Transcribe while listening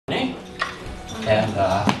and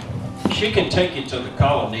she can take you to the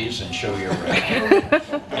colonies and show you around.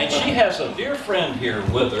 And she has a dear friend here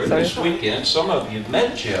with her this weekend. Some of you have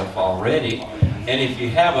met Geoff already, and if you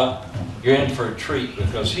haven't, you're in for a treat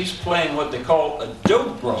because he's playing what they call a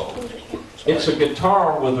Dobro. It's a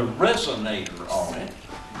guitar with a resonator on it,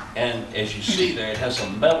 and as you see there, it has a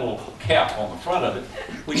metal cap on the front of it,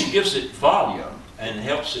 which gives it volume and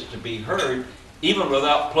helps it to be heard even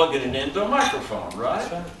without plugging it into a microphone,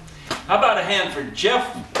 right? How about a hand for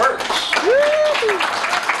Geoff Birks?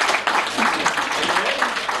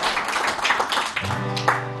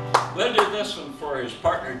 We'll do this one for his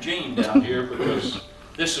partner Jean down here because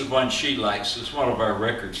this is one she likes. It's one of our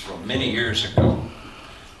records from many years ago,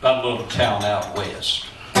 about a little town out west.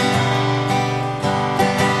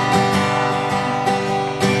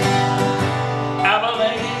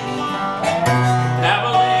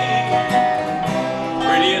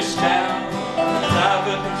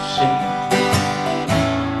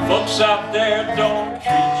 Folks out there don't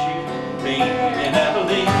treat you mean in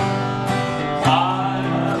Abilene.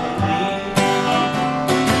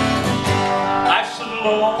 I sit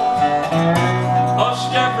alone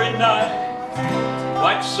most every night,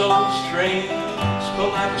 watch those trains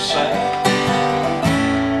pull out of sight.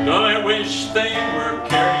 Don't I wish they were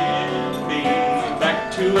carrying me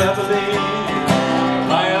back to Abilene,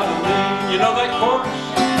 my Abilene. You know that chorus?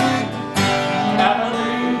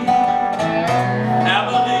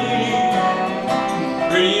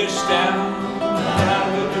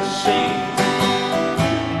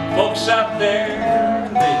 Folks out there,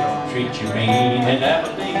 they don't treat you mean in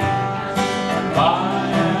Abilene.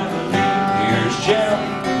 My Abilene, here's Geoff.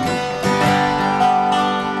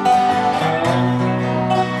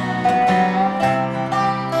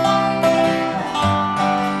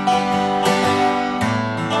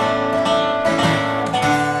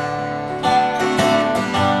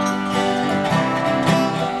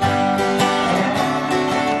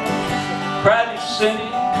 Crowded city,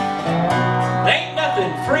 ain't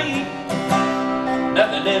nothing free,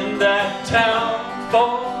 nothing in that town for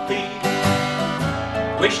me.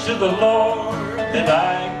 Wish to the Lord that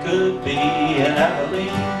I could be in Abilene,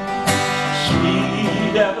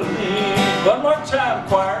 sweet Abilene. One more time,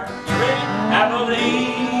 choir, you ready?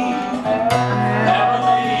 Abilene,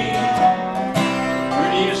 Abilene,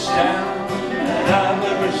 prettiest town that I've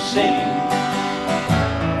ever seen.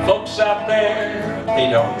 Folks out there, they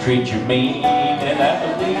don't treat you mean in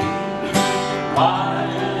Abilene, my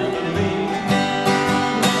Abilene.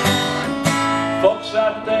 Folks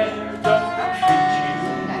out there don't treat you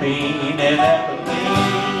mean in Abilene,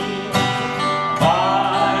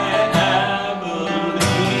 my Abilene.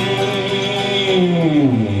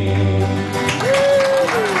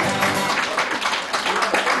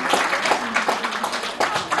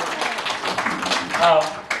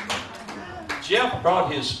 Geoff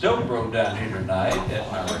brought his Dobro down here tonight at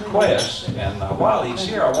my request, and while he's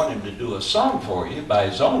here I want him to do a song for you by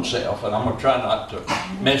his own self, and I'm going to try not to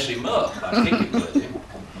mess him up by kicking with him,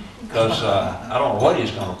 because I don't know what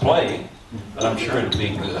he's going to play, but I'm sure it'll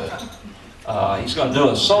be good. He's going to do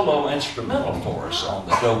a solo instrumental for us on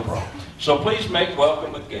the Dobro. So please make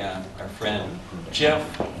welcome again our friend Geoff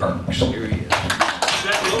Birks. Here he is.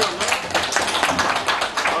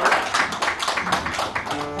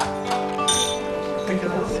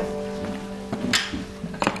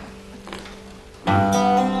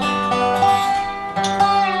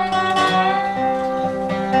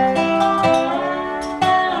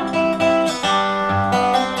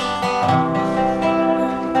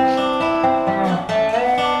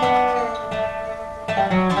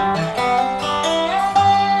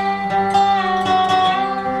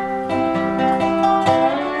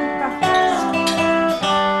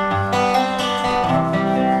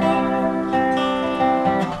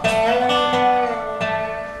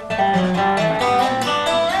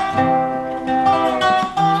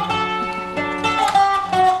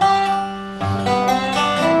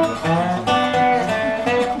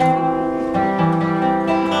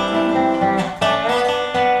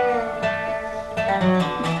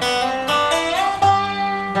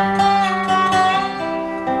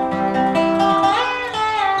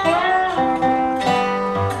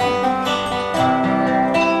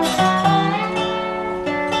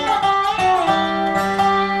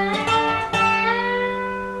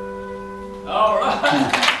 All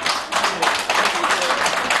right.